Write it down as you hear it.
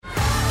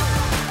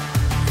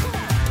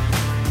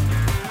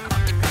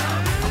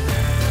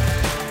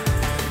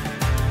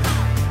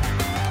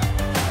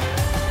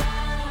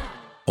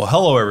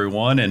hello,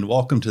 everyone, and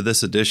welcome to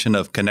this edition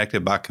of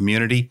Connected by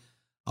Community,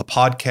 a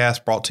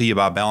podcast brought to you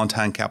by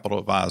Ballentine Capital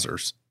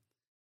Advisors.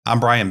 I'm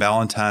Brian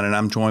Ballentine, and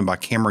I'm joined by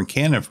Cameron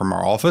Cannon from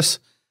our office.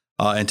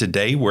 And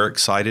today we're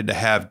excited to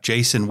have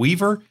Jason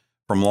Weaver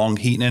from Long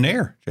Heating and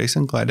Air.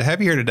 Jason, glad to have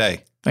you here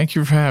today. Thank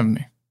you for having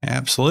me.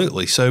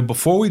 Absolutely. So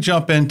before we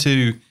jump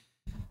into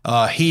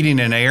heating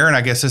and air, and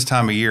I guess this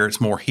time of year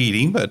it's more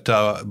heating, but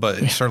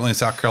certainly in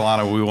South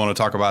Carolina we want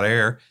to talk about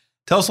air.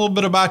 Tell us a little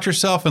bit about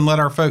yourself and let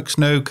our folks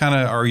know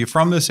are you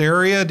from this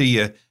area? Do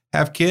you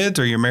have kids?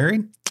 Are you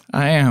married?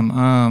 I am.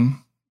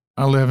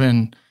 I live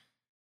in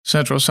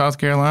Central South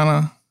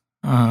Carolina,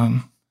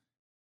 and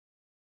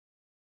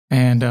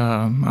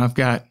I've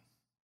got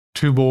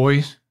two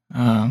boys,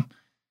 a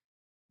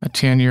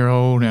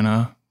 10-year-old and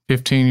a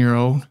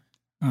 15-year-old.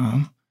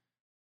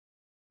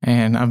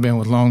 And I've been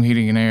with Long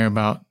Heating and Air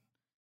about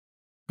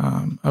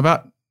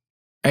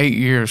 8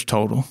 years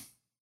total.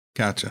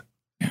 Gotcha.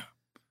 Yeah.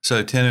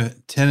 So 10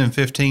 and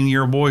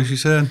 15-year boys, you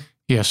said?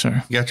 Yes,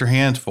 sir. You got your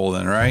hands full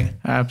then, right?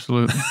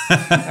 Absolutely.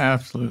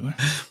 Absolutely.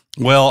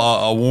 Well,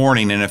 a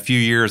warning, in a few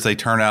years they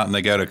turn out and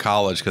they go to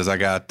college, because I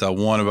got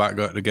one about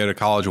to go to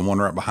college and one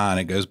right behind.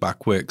 It goes by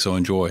quick, so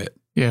enjoy it.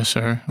 Yes,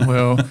 sir.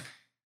 Well,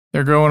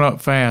 they're growing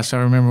up fast. I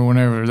remember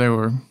whenever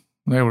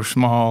they were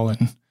small,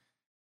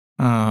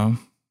 and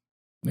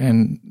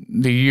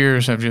the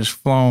years have just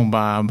flown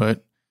by,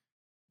 but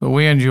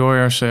we enjoy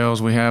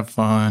ourselves. We have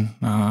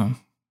fun.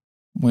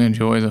 We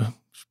enjoy the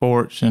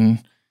sports,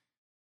 and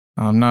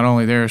not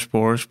only their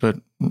sports, but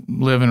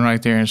living right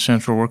there in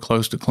Central, we're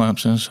close to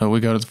Clemson, so we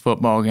go to the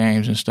football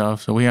games and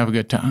stuff, so we have a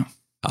good time.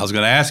 I was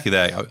going to ask you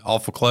that.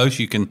 Awful close.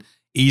 You can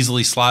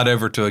easily slide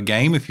over to a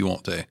game if you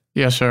want to.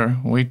 Yes, sir.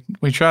 We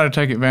try to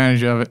take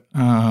advantage of it.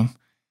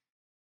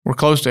 We're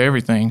close to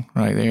everything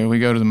right there. We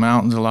go to the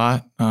mountains a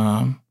lot,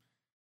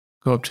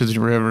 go up to the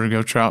river,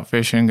 go trout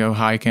fishing, go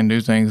hiking,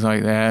 do things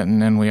like that.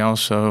 And then we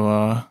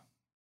also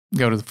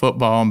go to the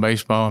football and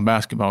baseball and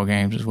basketball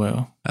games as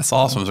well. That's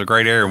awesome. It's a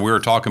great area. And we were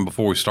talking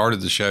before we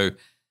started the show,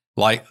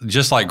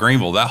 just like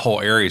Greenville, that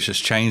whole area has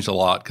just changed a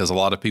lot because a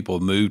lot of people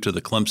have moved to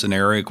the Clemson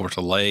area, of course,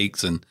 the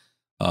lakes and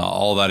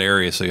all that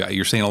area. So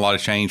you're seeing a lot of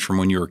change from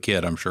when you were a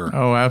kid, I'm sure.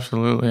 Oh,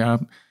 absolutely.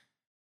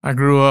 I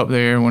grew up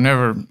there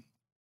whenever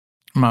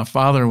my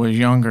father was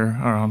younger.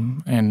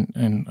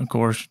 And of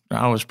course,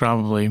 I was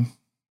probably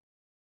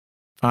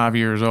 5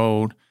 years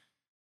old.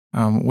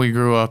 We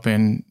grew up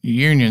in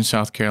Union,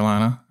 South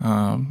Carolina,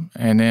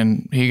 and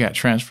then he got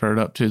transferred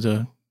up to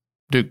the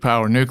Duke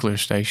Power Nuclear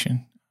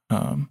Station.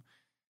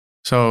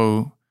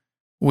 So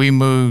we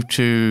moved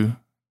to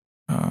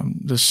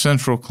the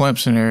central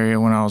Clemson area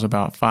when I was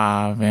about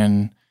 5,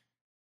 and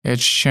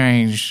it's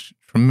changed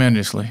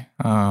tremendously.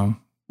 A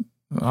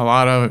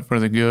lot of it for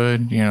the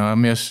good. You know, I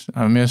miss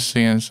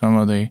seeing some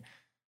of the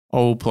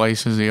old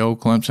places, the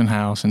old Clemson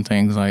house and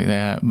things like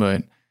that,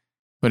 but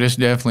it's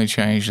definitely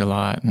changed a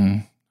lot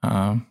and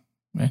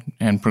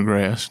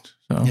progressed.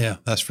 So yeah,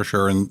 that's for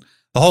sure. And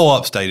the whole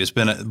upstate has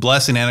been a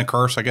blessing and a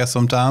curse, I guess,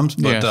 sometimes,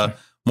 but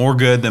more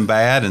good than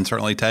bad, and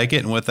certainly take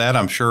it. And with that,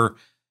 I'm sure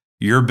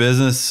your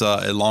business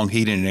at Long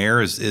Heating and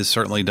Air is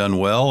certainly done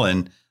well.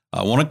 And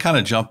I want to kind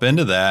of jump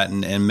into that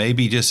and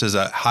maybe just as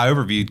a high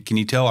overview, can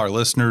you tell our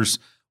listeners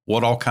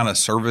what all kind of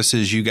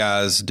services you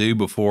guys do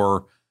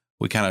before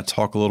we kind of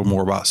talk a little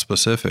more about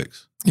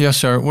specifics? Yes,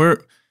 sir.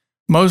 We're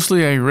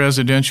mostly a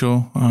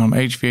residential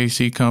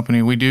HVAC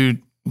company. We do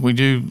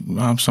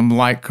some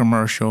light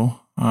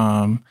commercial.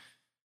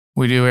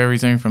 We do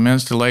everything from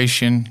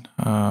installation,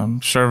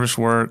 service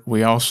work.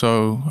 We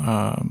also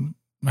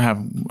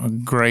have a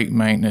great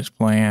maintenance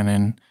plan,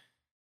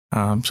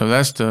 and so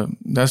that's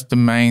the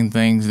main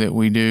things that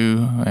we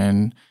do.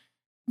 And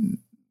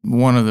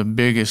one of the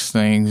biggest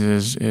things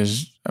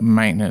is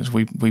maintenance.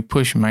 We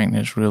push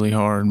maintenance really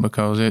hard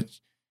because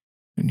it's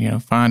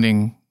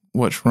finding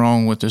what's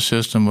wrong with the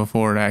system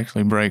before it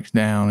actually breaks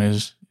down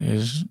is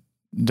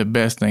the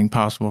best thing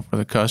possible for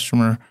the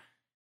customer.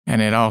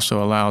 And it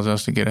also allows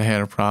us to get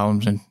ahead of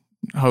problems and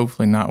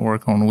hopefully not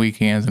work on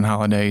weekends and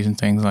holidays and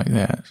things like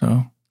that.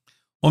 So,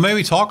 well,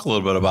 maybe talk a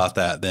little bit about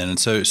that then. And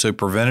so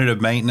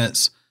preventative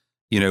maintenance,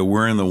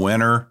 we're in the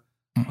winter.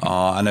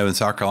 I know in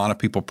South Carolina,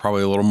 people are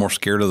probably a little more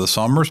scared of the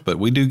summers, but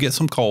we do get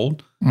some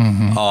cold.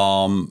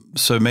 Mm-hmm.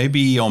 So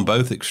maybe on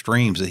both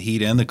extremes, the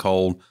heat and the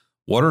cold,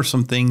 what are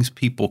some things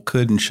people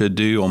could and should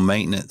do on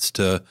maintenance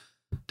to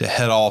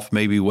head off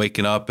maybe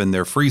waking up and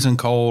they're freezing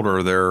cold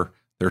or they're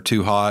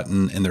too hot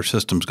and their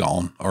system's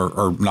gone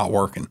or not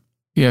working?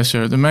 Yes,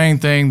 sir. The main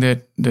thing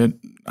that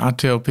I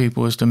tell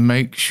people is to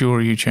make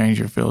sure you change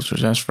your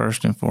filters. That's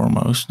first and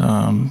foremost.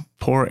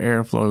 Poor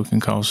airflow can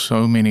cause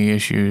so many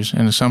issues.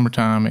 In the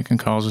summertime, it can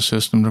cause the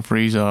system to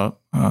freeze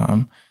up.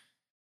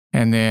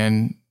 And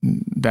then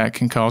that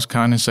can cause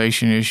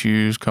condensation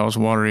issues, cause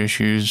water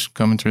issues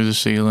coming through the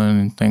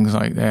ceiling and things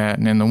like that.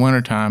 And in the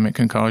wintertime, it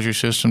can cause your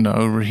system to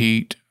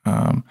overheat,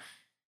 and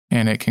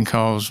it can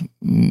cause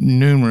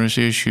numerous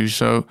issues.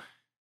 So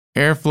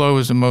airflow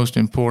is the most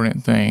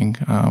important thing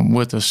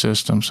with the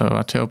system. So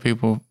I tell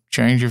people,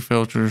 change your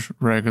filters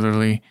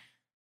regularly.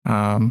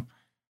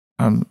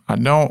 I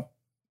don't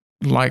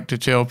like to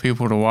tell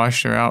people to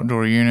wash their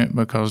outdoor unit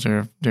because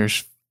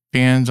there's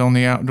fins on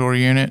the outdoor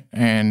unit,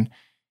 and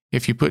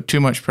if you put too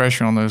much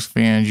pressure on those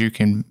fins, you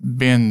can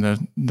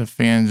bend the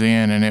fins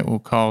in, and it will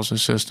cause the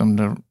system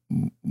to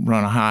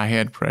run a high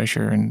head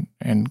pressure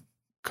and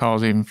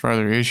cause even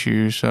further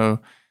issues. So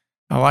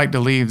I like to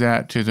leave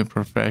that to the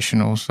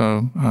professionals.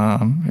 So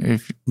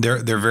if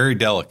they're very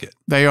delicate,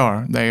 they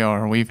are.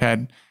 We've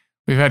had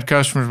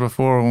customers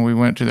before when we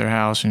went to their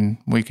house, and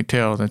we could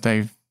tell that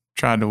they've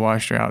tried to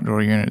wash their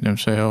outdoor unit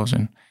themselves,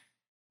 and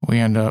we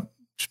end up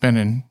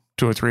spending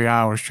 2 or 3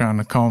 hours trying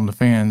to comb the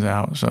fins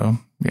out. So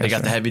yes, they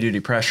got the heavy duty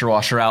pressure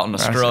washer out in the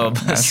scrub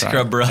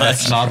right. brush.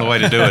 That's not the way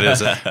to do it,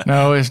 is it?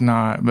 No, it's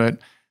not. But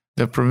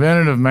the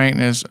preventative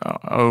maintenance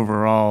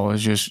overall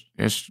is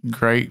it's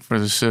great for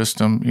the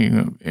system. You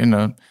know, in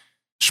the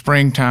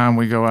springtime,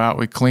 we go out,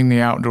 we clean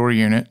the outdoor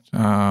unit,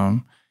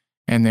 and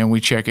then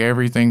we check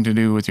everything to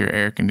do with your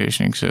air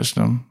conditioning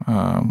system.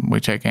 We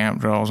take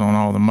amp draws on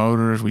all the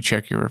motors. We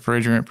check your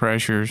refrigerant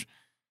pressures,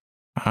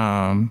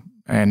 and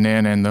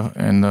then in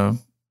the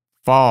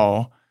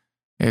fall,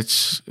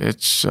 it's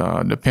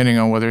depending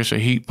on whether it's a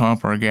heat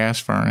pump or a gas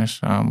furnace.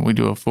 We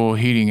do a full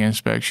heating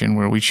inspection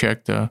where we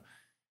check the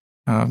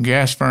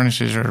gas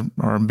furnaces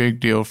are a big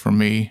deal for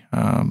me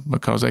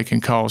because they can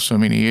cause so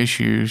many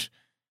issues,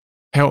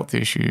 health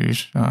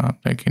issues.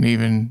 They can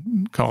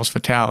even cause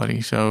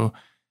fatality. So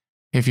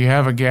if you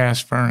have a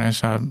gas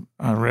furnace,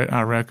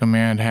 I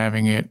recommend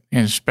having it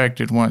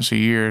inspected once a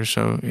year,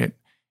 so it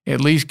at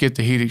least get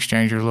the heat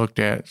exchanger looked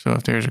at. So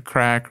if there's a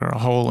crack or a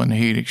hole in the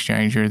heat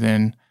exchanger,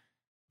 then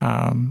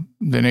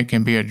it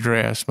can be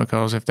addressed,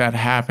 because if that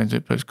happens,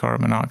 it puts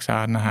carbon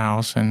monoxide in the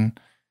house, and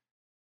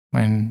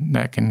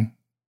that can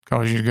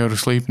cause you to go to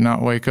sleep and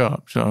not wake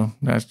up. So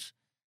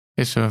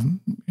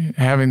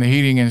having the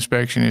heating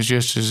inspection is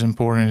just as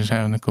important as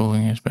having the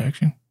cooling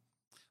inspection.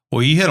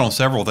 Well, you hit on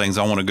several things.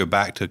 I want to go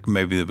back to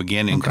maybe the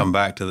beginning and come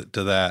back to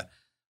that.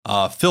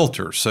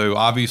 Filters. So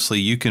obviously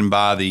you can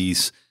buy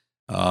these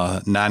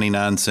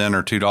 99-cent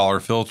or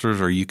 $2 filters,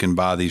 or you can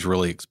buy these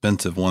really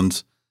expensive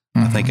ones.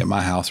 Mm-hmm. I think at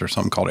my house there's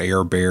something called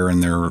Air Bear,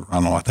 and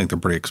I think they're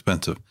pretty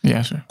expensive.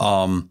 Yes, sir.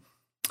 And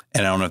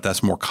I don't know if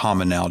that's more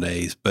common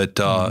nowadays, but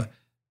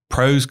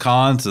pros,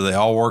 cons, do they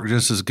all work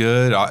just as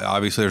good?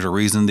 Obviously there's a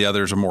reason the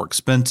others are more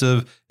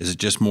expensive. Is it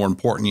just more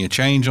important you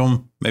change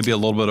them? Maybe a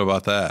little bit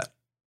about that.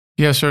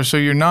 Yes, sir. So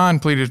your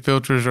non-pleated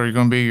filters are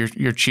going to be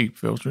your cheap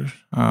filters,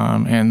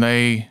 and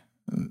they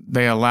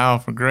allow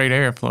for great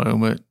airflow.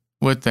 But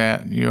with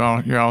that,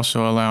 you're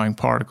also allowing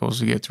particles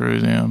to get through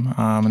them,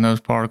 and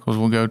those particles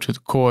will go to the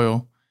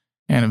coil,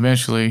 and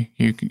eventually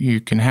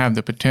you can have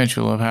the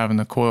potential of having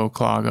the coil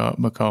clog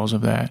up because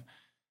of that.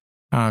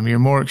 Your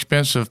more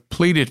expensive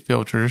pleated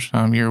filters,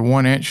 your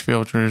 1-inch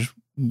filters,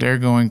 they're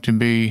going to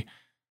be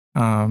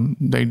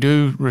they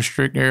do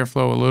restrict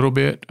airflow a little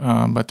bit,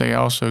 but they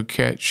also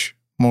catch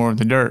more of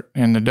the dirt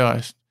and the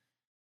dust.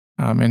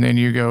 And then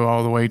you go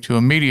all the way to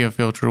a media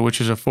filter,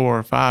 which is a 4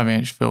 or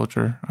 5-inch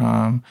filter,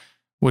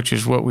 which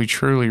is what we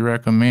truly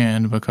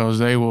recommend, because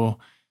they will,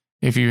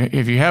 if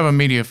you have a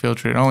media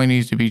filter, it only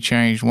needs to be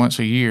changed once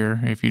a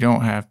year if you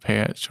don't have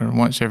pets, or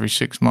once every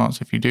 6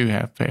 months if you do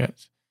have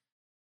pets.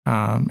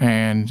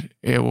 And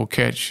it will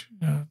catch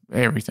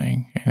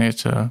everything, and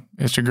it's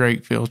a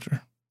great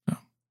filter. So.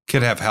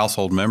 Could have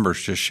household members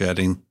just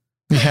shedding.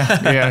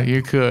 Yeah,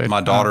 you could.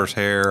 My daughter's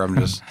hair. I'm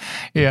just.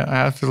 Yeah,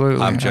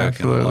 absolutely. I'm joking.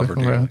 Absolutely. I love her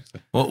dearly.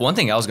 Well, one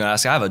thing I was going to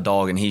ask, I have a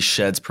dog and he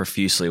sheds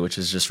profusely, which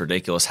is just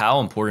ridiculous.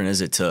 How important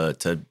is it to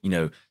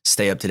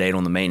stay up to date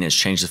on the maintenance,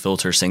 change the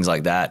filters, things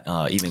like that,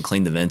 even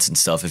clean the vents and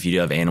stuff if you do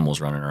have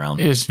animals running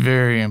around? It's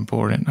very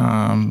important.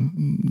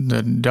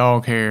 The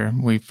dog hair,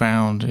 we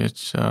found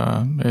it's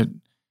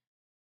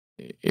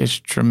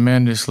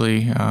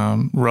tremendously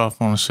rough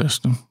on the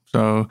system.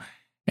 So,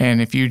 and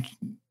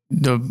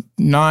the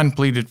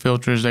non-pleated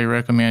filters, they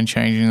recommend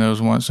changing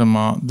those once a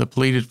month. The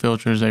pleated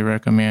filters, they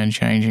recommend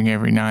changing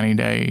every 90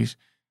 days.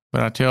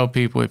 But I tell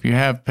people, if you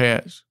have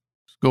pets,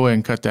 go ahead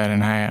and cut that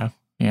in half,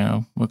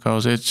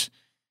 because it's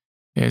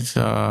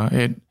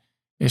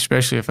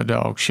especially if a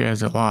dog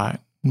sheds a lot,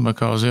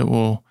 because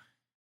it'll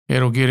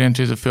get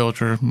into the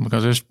filter,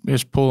 because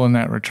it's pulling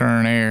that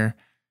return air.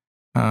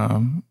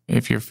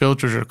 If your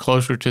filters are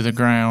closer to the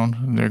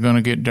ground, they're going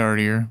to get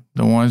dirtier.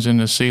 The ones in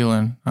the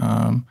ceiling,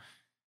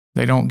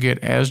 they don't get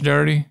as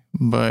dirty,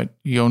 but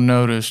you'll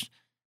notice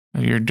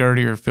your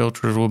dirtier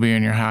filters will be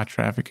in your high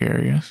traffic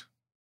areas.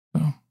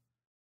 So.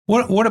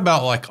 What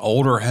about like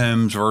older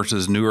homes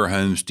versus newer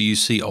homes? Do you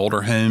see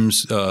older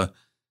homes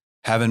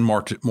having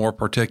more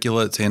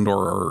particulates and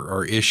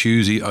or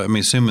issues? I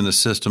mean, assuming the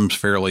system's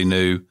fairly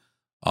new,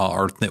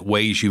 are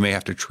ways you may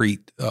have to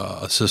treat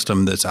a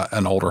system that's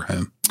an older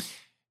home?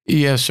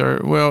 Yes, sir.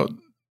 Well,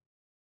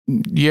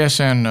 yes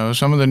and no.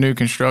 Some of the new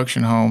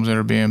construction homes that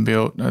are being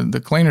built,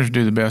 the cleaners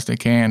do the best they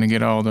can to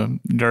get all the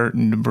dirt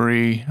and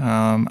debris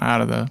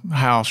out of the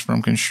house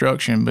from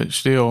construction. But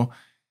still,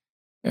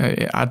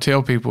 I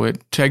tell people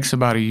it takes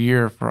about a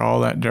year for all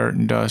that dirt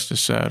and dust to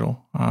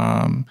settle.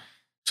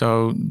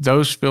 So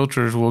those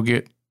filters will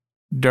get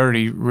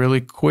dirty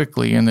really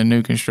quickly in the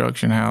new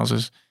construction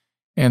houses.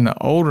 In the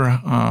older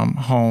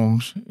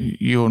homes,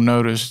 you'll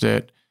notice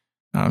that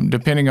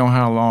depending on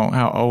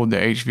how old the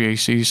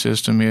HVAC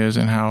system is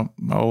and how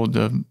old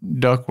the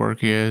ductwork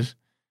is,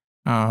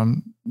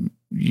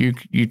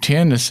 you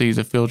tend to see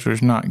the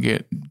filters not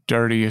get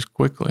dirty as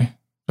quickly.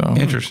 So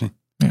interesting.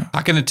 Yeah,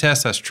 I can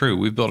attest that's true.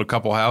 We've built a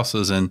couple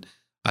houses, and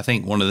I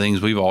think one of the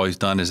things we've always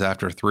done is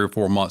after 3 or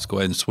 4 months, go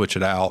ahead and switch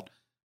it out,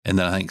 and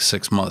then I think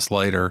 6 months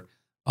later,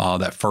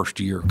 that first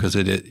year, because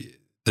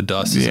the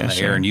dust is in the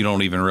air and you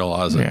don't even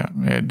realize it. Yeah,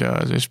 it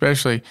does.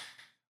 Especially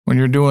when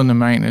you're doing the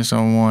maintenance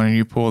on one and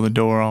you pull the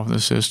door off the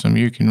system,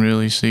 you can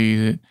really see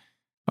that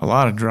a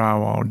lot of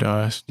drywall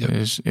dust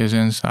is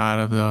inside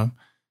of the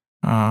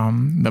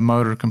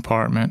motor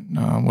compartment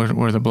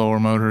where the blower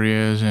motor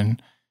is,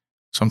 and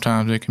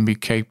sometimes it can be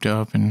caped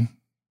up and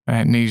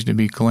that needs to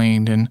be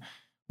cleaned. And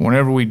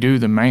whenever we do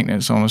the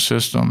maintenance on a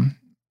system,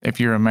 if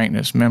you're a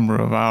maintenance member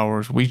of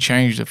ours, we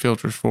change the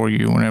filters for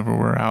you whenever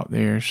we're out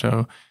there.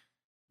 So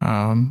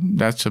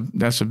that's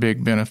a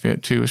big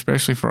benefit too,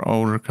 especially for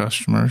older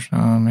customers.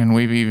 And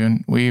we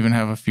even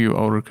have a few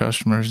older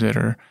customers that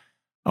are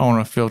on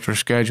a filter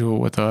schedule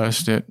with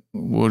us that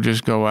we'll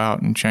just go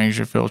out and change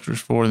their filters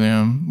for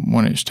them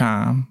when it's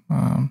time,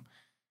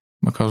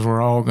 because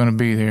we're all going to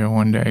be there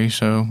one day.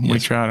 So we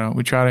try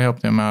to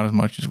help them out as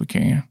much as we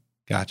can.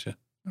 Gotcha.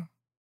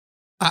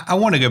 I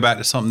want to go back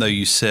to something though.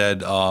 You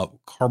said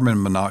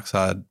carbon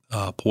monoxide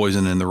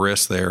poison in the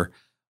wrist there.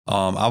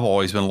 I've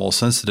always been a little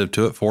sensitive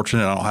to it.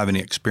 Fortunate, I don't have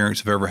any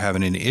experience of ever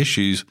having any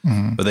issues,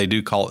 but they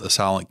do call it the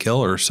silent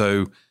killer.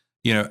 So,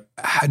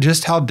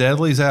 just how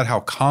deadly is that? How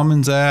common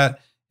is that?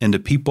 And do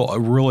people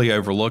really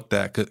overlook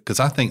that? Because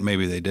I think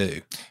maybe they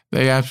do.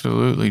 They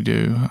absolutely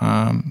do.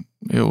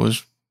 It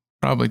was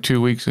probably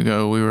 2 weeks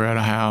ago. We were at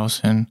a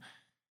house and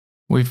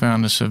we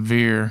found a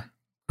severe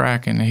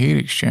crack in the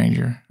heat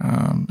exchanger,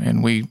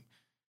 and we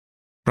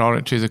brought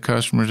it to the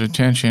customer's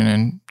attention,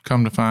 and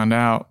come to find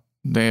out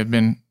they had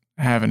been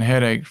having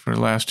headaches for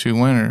the last 2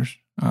 winters.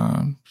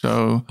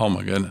 So, oh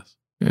my goodness,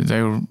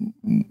 they were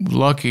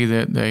lucky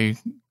that they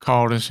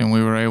called us and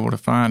we were able to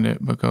find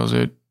it, because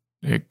it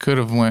could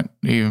have went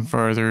even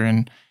further.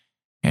 And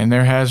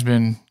there has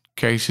been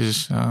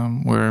cases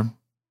where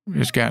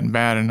it's gotten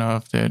bad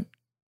enough that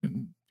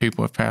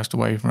people have passed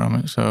away from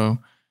it. So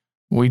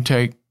we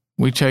take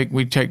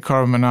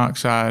carbon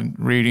monoxide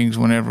readings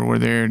whenever we're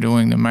there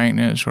doing the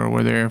maintenance or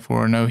we're there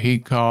for a no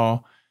heat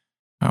call.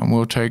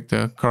 We'll take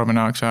the carbon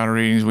monoxide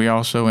readings. We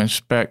also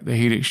inspect the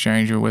heat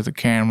exchanger with a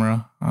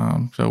camera.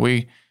 So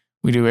we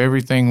do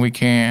everything we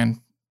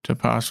can to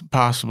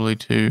possibly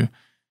to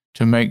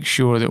make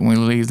sure that when we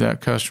leave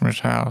that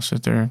customer's house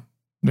that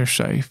they're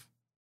safe.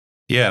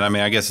 Yeah, and I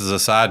mean, I guess as a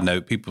side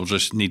note, people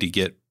just need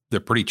to they're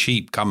pretty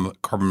cheap carbon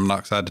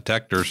monoxide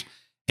detectors,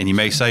 and you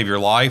may save your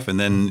life and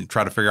then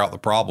try to figure out the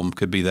problem.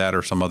 Could be that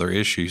or some other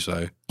issue.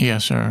 So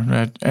yes,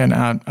 sir. And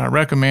I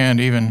recommend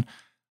even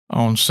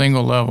on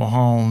single level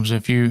homes,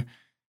 to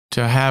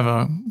have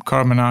a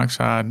carbon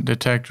monoxide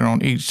detector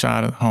on each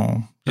side of the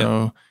home. Yep.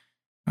 So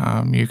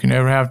you can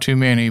never have too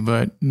many,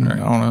 but right.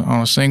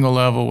 on a single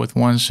level with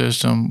one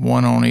system,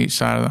 one on each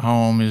side of the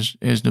home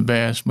is the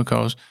best,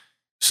 because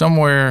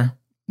somewhere,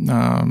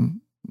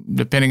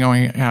 depending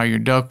on how your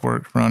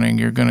ductwork's running,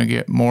 you're going to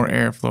get more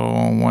airflow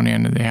on one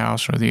end of the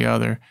house or the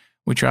other.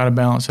 We try to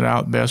balance it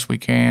out best we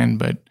can,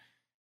 but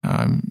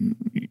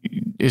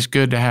it's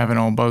good to have it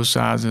on both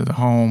sides of the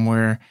home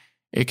where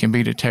it can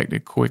be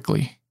detected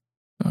quickly.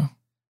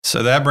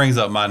 So that brings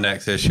up my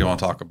next issue I want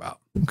to talk about.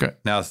 Okay.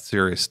 Now it's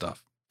serious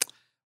stuff.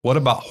 What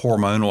about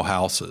hormonal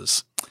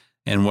houses?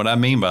 And what I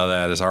mean by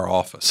that is our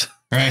office.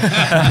 Right.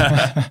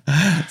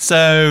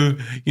 So,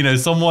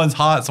 someone's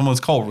hot,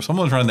 someone's cold,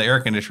 someone's running the air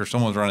conditioner,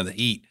 someone's running the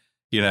heat,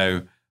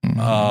 and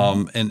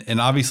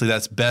obviously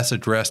that's best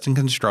addressed in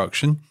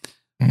construction.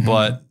 Mm-hmm.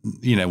 But,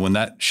 when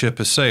that ship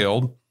has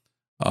sailed,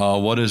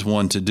 what is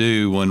one to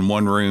do when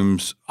one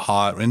room's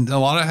hot? And a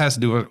lot of it has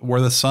to do with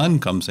where the sun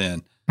comes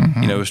in.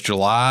 Mm-hmm. It's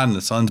July and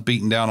the sun's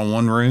beating down on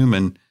one room.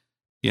 And,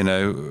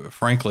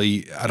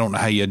 frankly, I don't know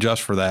how you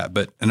adjust for that.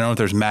 But I don't know if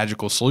there's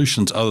magical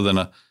solutions other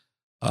than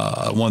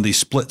one of these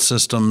split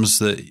systems,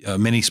 that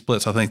mini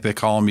splits, I think they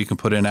call them, you can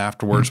put in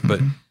afterwards. Mm-hmm. But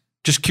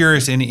just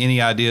curious,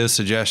 any ideas,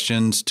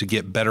 suggestions to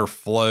get better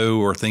flow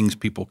or things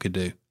people could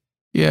do?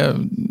 Yeah.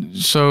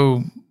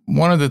 So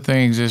one of the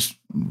things that's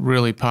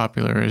really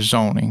popular is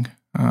zoning.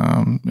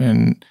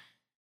 And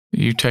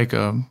you take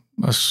a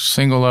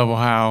single level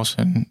house,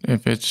 and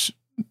if it's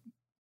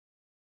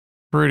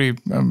pretty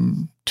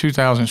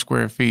 2,000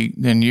 square feet,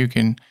 then you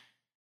can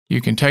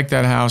take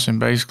that house and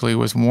basically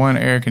with one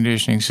air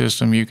conditioning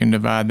system, you can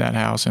divide that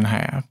house in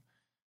half.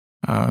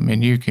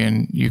 And you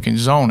can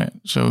zone it.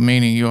 So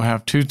meaning you'll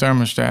have 2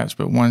 thermostats,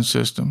 but one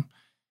system.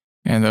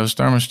 And those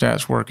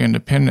thermostats work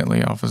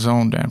independently off of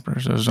zone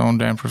dampers. Those zone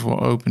dampers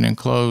will open and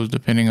close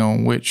depending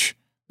on which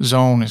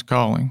zone is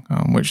calling,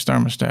 which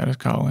thermostat is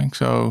calling.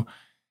 So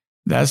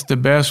that's the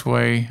best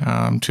way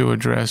to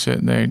address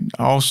it. They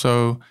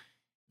also,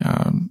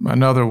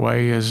 another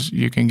way is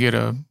you can get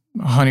a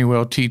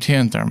Honeywell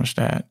T10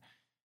 thermostat.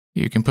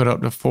 You can put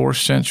up to 4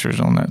 sensors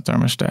on that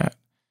thermostat.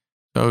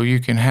 So you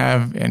can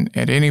have, and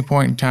at any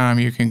point in time,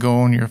 you can go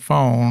on your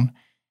phone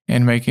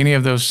and make any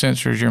of those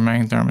sensors your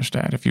main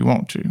thermostat if you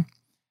want to.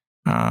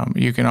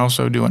 You can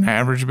also do an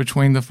average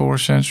between the 4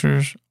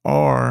 sensors,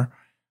 or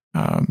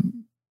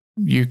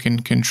you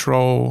can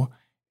control,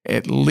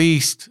 at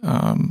least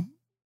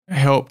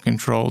help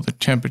control the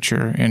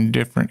temperature in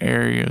different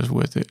areas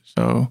with it.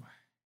 So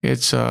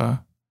it's a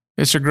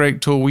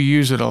great tool. We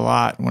use it a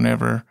lot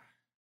whenever,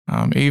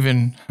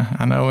 even,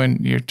 I know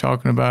you're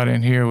talking about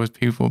in here with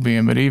people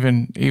but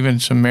even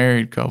some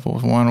married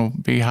couples, one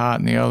will be hot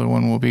and the other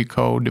one will be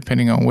cold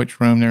depending on which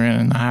room they're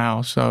in the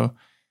house. So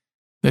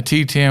the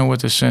T10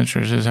 with the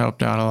sensors has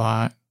helped out a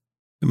lot.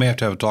 We may have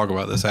to have a talk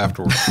about this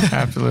afterwards.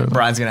 Absolutely.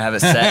 Brian's going to have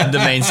it set, the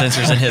main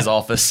sensors in his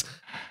office.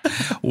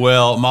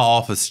 Well, my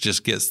office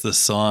just gets the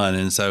sun,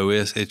 and so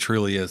it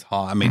truly is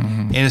hot. I mean,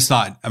 and it's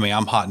not, I mean,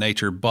 I'm hot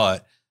natured,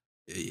 but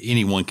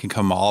anyone can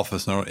come to my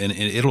office and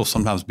it'll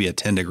sometimes be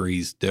 10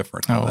 degrees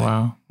different. Oh,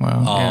 wow.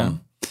 Well,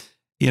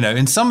 you know,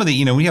 and some of the,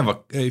 you know,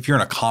 if you're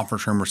in a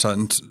conference room or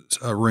something,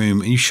 a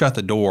room, and you shut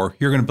the door,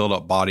 you're going to build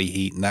up body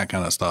heat and that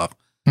kind of stuff.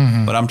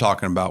 But I'm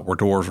talking about where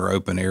doors are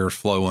open, air's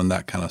flowing,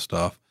 that kind of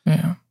stuff.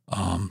 Yeah.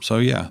 So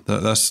yeah,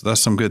 that's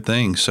some good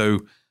things. So,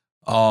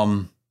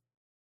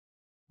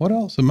 what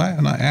else am I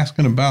not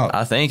asking about?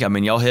 I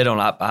mean, y'all hit on,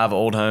 I have an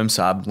old home,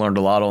 so I've learned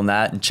a lot on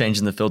that, and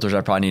changing the filters.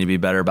 I probably need to be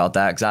better about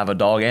that because I have a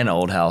dog and an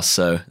old house.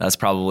 So that's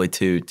probably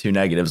two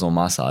negatives on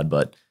my side,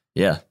 but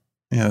yeah.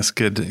 Yeah, it's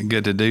good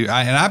to do.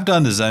 And I've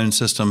done the zone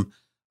system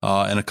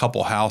in a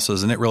couple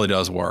houses, and it really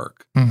does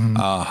work.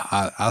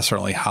 I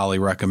certainly highly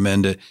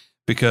recommend it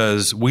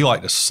because we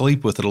like to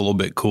sleep with it a little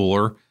bit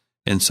cooler.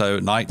 And so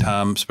at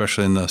nighttime,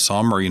 especially in the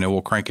summer, you know,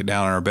 we'll crank it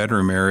down in our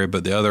bedroom area,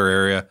 but the other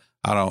area,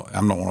 I don't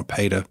want to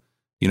pay to,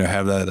 you know,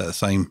 have that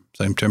same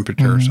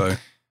temperature. So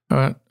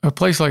a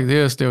place like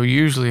this, they'll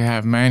usually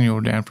have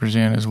manual dampers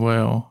in as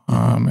well.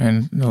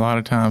 And a lot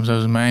of times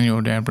those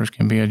manual dampers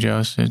can be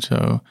adjusted.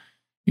 So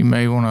you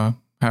may want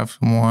to have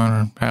someone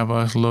or have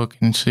us look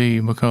and see,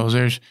 because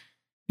there's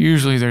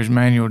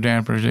manual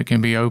dampers that can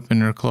be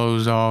opened or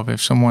closed off.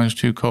 If someone's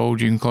too cold,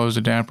 you can close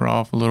the damper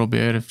off a little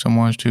bit. If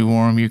someone's too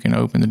warm, you can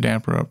open the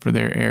damper up for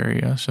their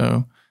area.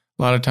 So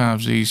a lot of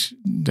times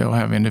they'll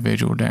have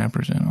individual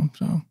dampers in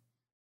them.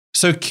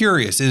 So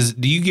curious,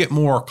 do you get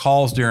more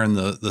calls during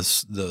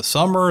the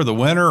summer, the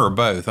winter, or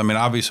both? I mean,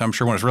 obviously, I'm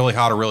sure when it's really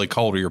hot or really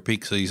cold are your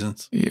peak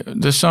seasons. Yeah,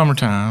 the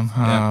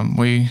summertime.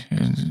 We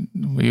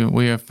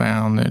have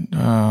found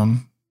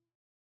that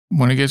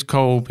when it gets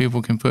cold,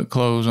 people can put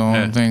clothes on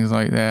and things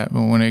like that.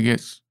 But when it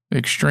gets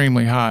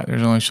extremely hot,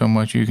 there's only so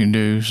much you can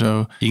do.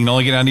 So you can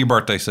only get down to your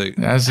birthday suit.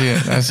 That's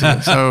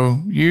it.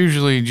 So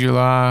usually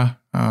July,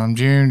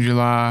 June,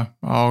 July,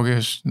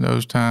 August,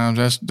 those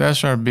times.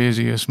 That's our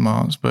busiest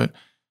months. But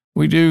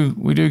we do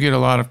get a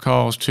lot of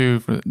calls too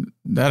for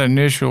that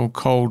initial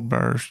cold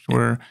burst,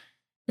 where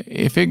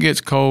if it gets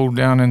cold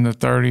down in the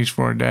 30s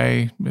for a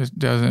day, it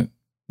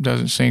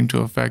doesn't seem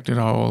to affect it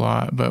a whole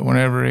lot. But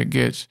whenever it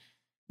gets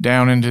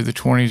down into the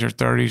 20s or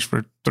 30s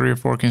for 3 or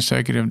 4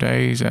 consecutive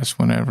days, that's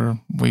whenever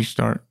we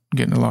start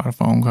getting a lot of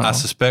phone calls. I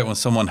suspect when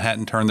someone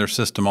hadn't turned their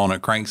system on,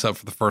 it cranks up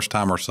for the first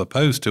time or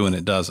supposed to, and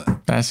it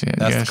doesn't. That's it.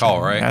 That's the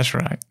call, right? That's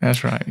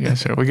right.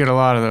 Yes, sir. We get a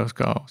lot of those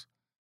calls.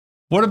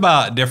 What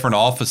about different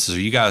offices?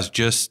 Are you guys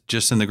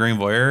just in the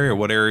Greenville area, or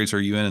what areas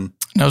are you in?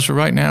 No, so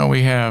right now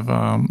we have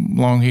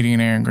Long Heating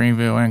and Air in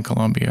Greenville and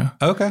Columbia.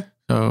 Okay.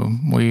 So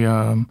we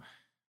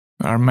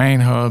our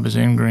main hub is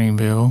in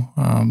Greenville,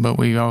 but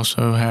we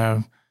also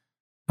have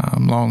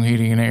Long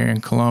Heating and Air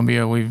in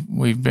Columbia.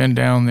 We've been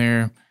down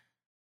there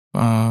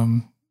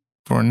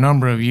for a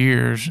number of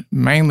years,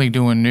 mainly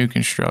doing new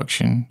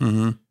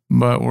construction,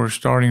 but we're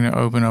starting to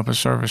open up a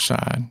service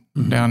side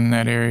down in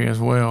that area as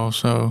well.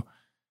 So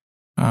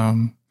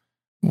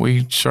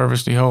we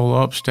service the whole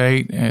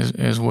upstate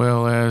as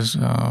well as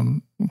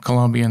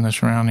Columbia and the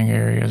surrounding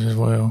areas as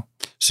well.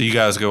 So you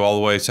guys go all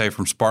the way, say,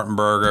 from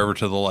Spartanburg over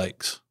to the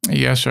lakes?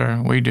 Yes,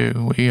 sir. We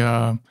do. We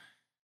try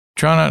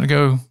not to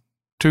go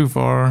too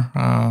far,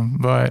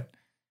 but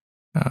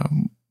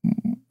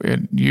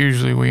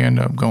usually we end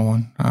up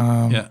going.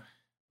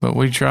 But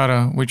we try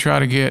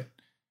to get.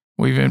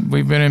 We've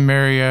been in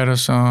Marietta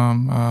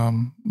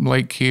some,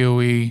 Lake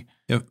Keowee,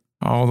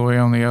 all the way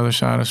on the other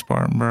side of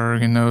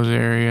Spartanburg in those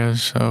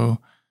areas. So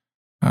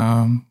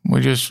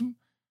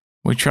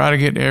we try to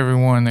get to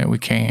everyone that we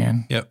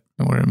can.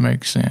 Where it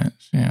makes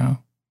sense. Yeah.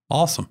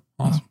 Awesome.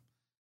 Well,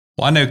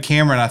 I know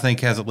Cameron, I think,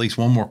 has at least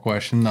one more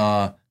question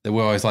that we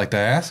always like to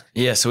ask.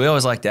 Yeah. So we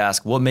always like to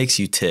ask, what makes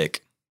you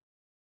tick?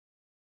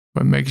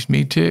 What makes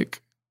me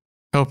tick?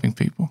 Helping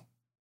people.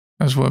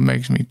 That's what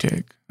makes me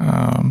tick.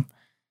 I'm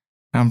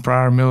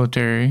prior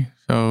military,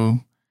 so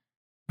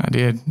I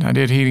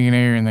did heating and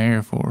air in the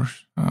Air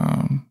Force,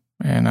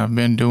 and I've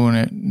been doing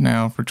it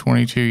now for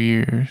 22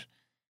 years,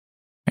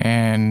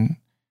 and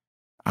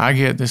I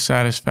get the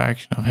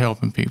satisfaction of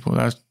helping people.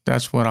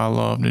 That's what I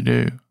love to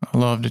do. I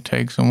love to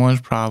take someone's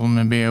problem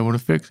and be able to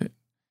fix it,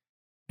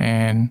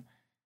 and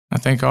I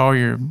think all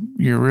you're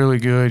really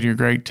good, you're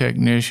great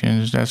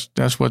technicians.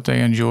 That's what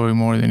they enjoy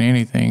more than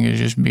anything, is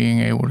just being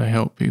able to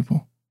help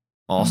people.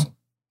 Awesome.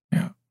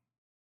 Yeah.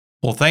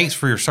 Well, thanks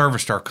for your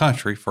service to our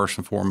country, first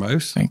and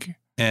foremost. Thank you.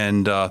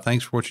 And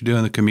thanks for what you do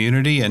in the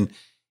community. And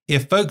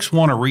if folks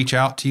want to reach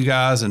out to you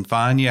guys and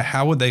find you,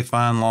 how would they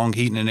find Long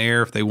Heating and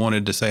Air if they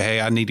wanted to say,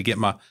 hey, I need to get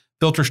my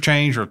filters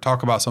changed or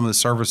talk about some of the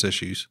service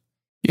issues?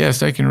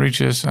 Yes, they can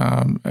reach us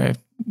at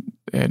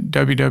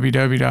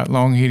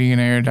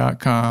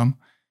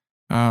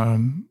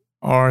www.longheatingandair.com,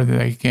 or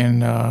they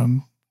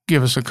can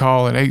give us a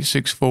call at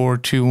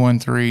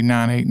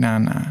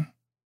 864-213-9899.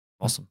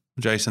 Awesome.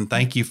 Jason,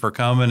 thank you for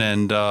coming.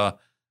 And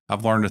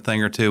I've learned a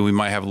thing or two. We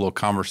might have a little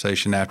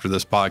conversation after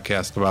this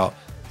podcast about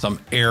some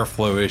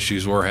airflow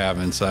issues we're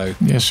having. So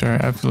yes, sir.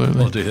 Absolutely.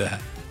 We'll do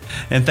that.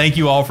 And thank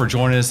you all for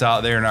joining us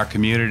out there in our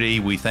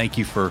community. We thank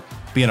you for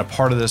being a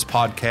part of this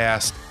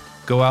podcast.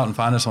 Go out and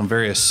find us on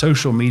various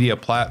social media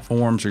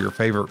platforms or your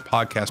favorite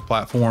podcast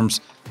platforms.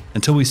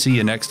 Until we see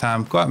you next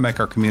time, go out and make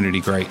our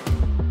community great.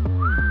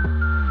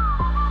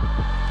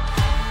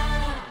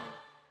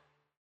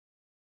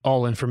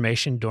 All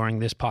information during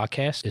this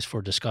podcast is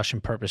for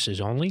discussion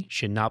purposes only,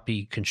 should not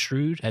be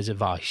construed as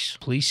advice.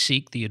 Please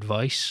seek the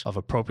advice of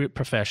appropriate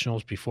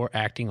professionals before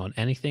acting on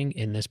anything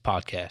in this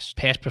podcast.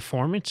 Past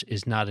performance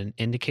is not an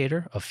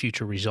indicator of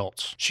future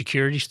results.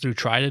 Securities through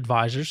Triad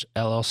Advisors,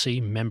 LLC,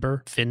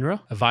 member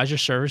FINRA. Advisor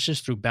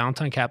services through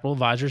Ballantyne Capital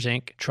Advisors,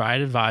 Inc.,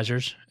 Triad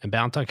Advisors, and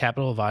Ballantyne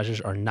Capital Advisors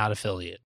are not affiliate.